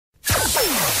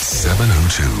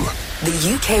702.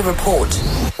 The UK Report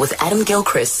with Adam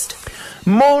Gilchrist.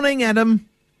 Morning, Adam.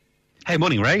 Hey,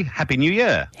 morning, Ray. Happy New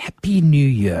Year. Happy New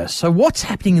Year. So what's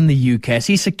happening in the UK? I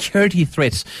see security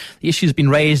threats. The issue's been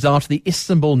raised after the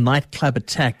Istanbul nightclub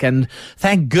attack, and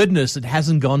thank goodness it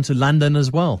hasn't gone to London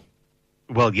as well.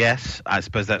 Well, yes, I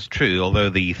suppose that's true, although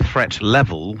the threat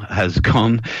level has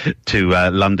gone to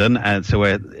London. And so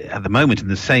we're at the moment in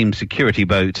the same security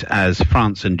boat as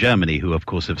France and Germany, who, of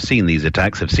course, have seen these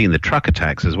attacks, have seen the truck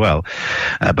attacks as well.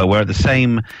 But we're at the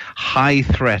same high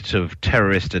threat of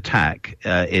terrorist attack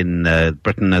in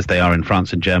Britain as they are in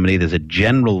France and Germany. There's a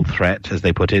general threat, as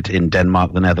they put it, in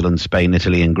Denmark, the Netherlands, Spain,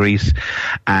 Italy and Greece.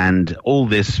 And all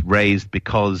this raised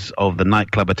because of the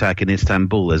nightclub attack in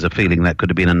Istanbul. There's a feeling that could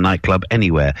have been a nightclub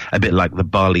anywhere, a bit like the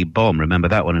Bali bomb. Remember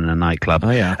that one in a nightclub?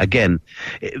 Oh, yeah. Again,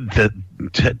 the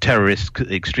terrorist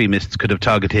extremists could have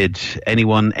targeted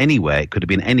anyone, anywhere. It could have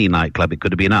been any nightclub. It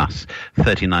could have been us.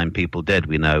 39 people dead,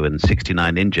 we know, and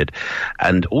 69 injured.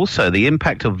 And also the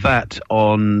impact of that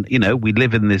on, we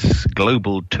live in this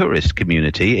global tourist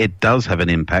community. It does have an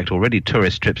impact. Already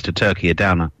tourist trips to Turkey are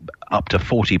down up to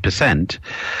 40%.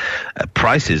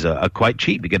 Prices are quite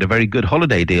cheap. You get a very good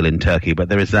holiday deal in Turkey, but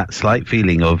there is that slight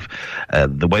feeling of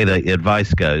the way the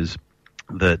advice goes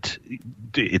that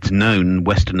it's known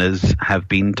Westerners have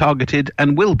been targeted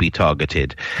and will be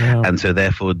targeted. Yeah. And so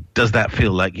therefore, does that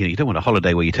feel like, you don't want a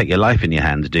holiday where you take your life in your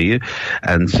hands, do you?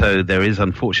 And so there is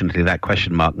unfortunately that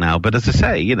question mark now. But as I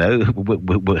say,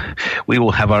 we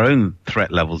will have our own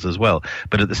threat levels as well.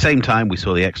 But at the same time, we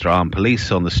saw the extra armed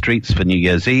police on the streets for New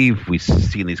Year's Eve. We've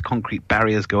seen these concrete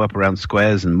barriers go up around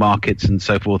squares and markets and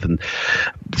so forth and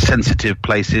sensitive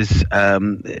places.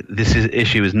 This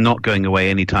issue is not going away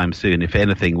anytime soon. If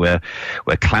anything, we're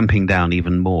clamping down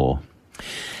even more.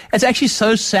 It's actually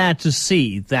so sad to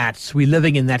see that we're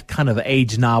living in that kind of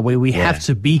age now where we have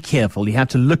to be careful. You have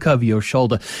to look over your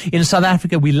shoulder. In South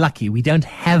Africa, we're lucky. We don't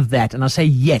have that. And I say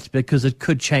yet because it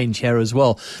could change here as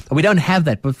well. But we don't have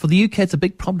that. But for the UK, it's a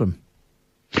big problem.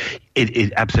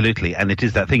 It absolutely, and it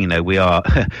is that thing,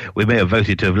 we may have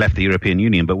voted to have left the European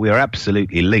Union, but we are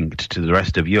absolutely linked to the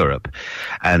rest of Europe.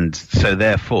 And so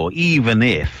therefore, even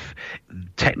if,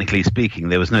 technically speaking,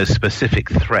 there was no specific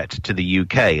threat to the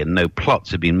UK and no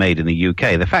plots have been made in the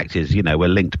UK, the fact is, we're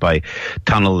linked by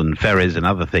tunnel and ferries and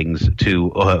other things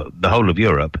to the whole of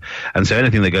Europe. And so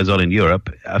anything that goes on in Europe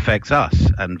affects us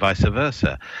and vice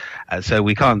versa. So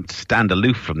we can't stand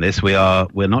aloof from this. We're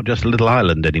not just a little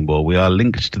island anymore. We are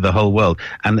linked to the whole world.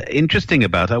 And interesting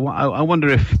about, I wonder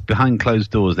if behind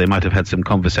closed doors they might have had some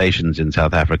conversations in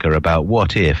South Africa about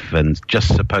what if and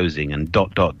just supposing and ...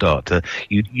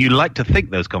 You like to think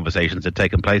those conversations had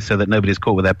taken place so that nobody's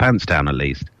caught with their pants down at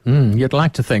least. You'd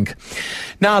like to think.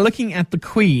 Now, looking at the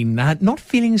Queen, not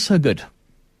feeling so good.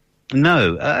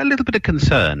 No, a little bit of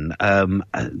concern.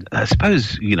 I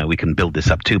suppose, we can build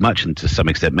this up too much, and to some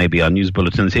extent maybe our news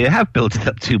bulletins here have built it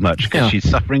up too much because she's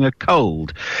suffering a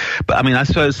cold. But, I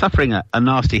suppose suffering a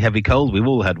nasty, heavy cold, we've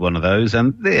all had one of those,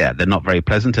 and they're not very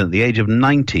pleasant. And at the age of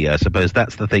 90, I suppose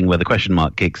that's the thing where the question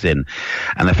mark kicks in.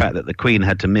 And the fact that the Queen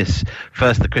had to miss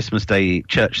first the Christmas Day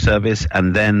church service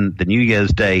and then the New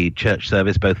Year's Day church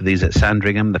service, both of these at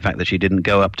Sandringham, the fact that she didn't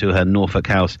go up to her Norfolk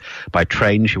house by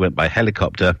train, she went by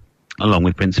helicopter, along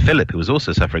with Prince Philip, who was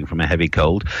also suffering from a heavy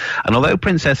cold. And although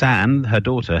Princess Anne, her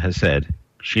daughter, has said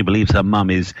she believes her mum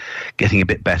is getting a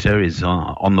bit better, is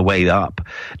on the way up,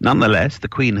 nonetheless, the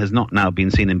Queen has not now been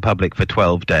seen in public for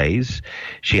 12 days.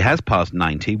 She has passed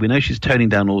 90. We know she's toning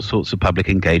down all sorts of public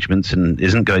engagements and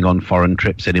isn't going on foreign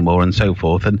trips anymore and so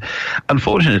forth. And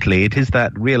unfortunately, it is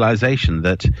that realization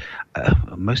that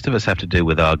most of us have to do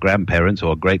with our grandparents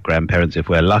or great-grandparents if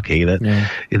we're lucky, that,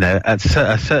 at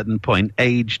a certain point,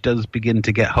 age does begin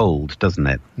to get hold, doesn't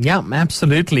it? Yeah,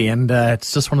 absolutely. And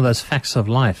it's just one of those facts of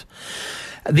life.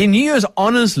 The New Year's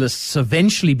honours lists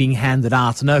eventually being handed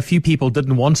out. I know a few people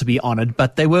didn't want to be honoured,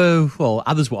 but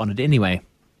others were honoured anyway.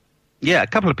 Yeah, a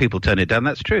couple of people turned it down.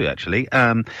 That's true, actually,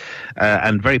 and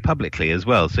very publicly as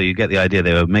well. So you get the idea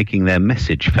they were making their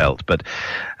message felt. But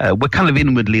we're kind of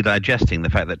inwardly digesting the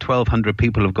fact that 1,200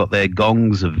 people have got their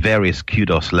gongs of various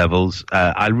kudos levels.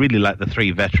 I really like the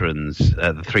three veterans,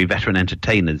 the three veteran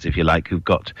entertainers, if you like, who've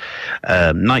got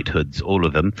knighthoods, all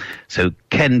of them. So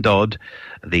Ken Dodd,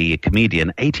 the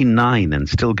comedian, 89 and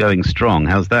still going strong.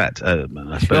 How's that?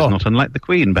 I suppose not unlike the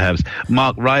Queen, perhaps.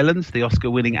 Mark Rylance, the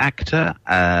Oscar-winning actor,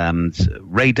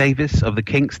 Ray Davies of the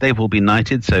Kinks, they've all been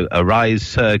knighted. So arise,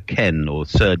 Sir Ken, or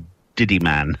Sir Diddy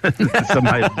man. Some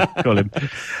might call him.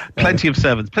 Plenty of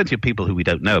servants, plenty of people who we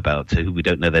don't know about, who we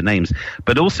don't know their names.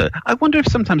 But also, I wonder if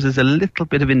sometimes there's a little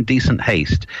bit of indecent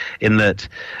haste in that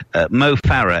Mo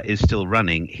Farah is still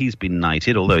running. He's been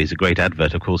knighted, although he's a great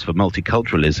advert, of course, for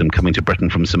multiculturalism, coming to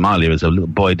Britain from Somalia as a little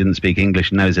boy, didn't speak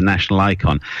English, and now is a national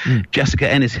icon. Jessica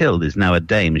Ennis-Hill is now a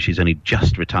dame, and she's only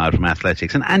just retired from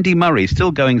athletics. And Andy Murray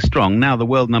still going strong, now the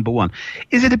world number one.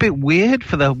 Is it a bit weird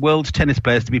for the world's tennis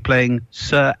players to be playing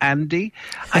Sir Andy?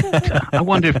 I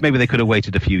wonder if maybe they could have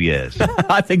waited a few years.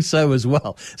 I think so as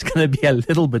well. It's going to be a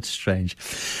little bit strange.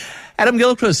 Adam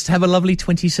Gilchrist, have a lovely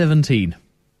 2017.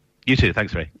 You too.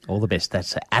 Thanks, Ray. All the best.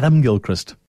 That's Adam Gilchrist.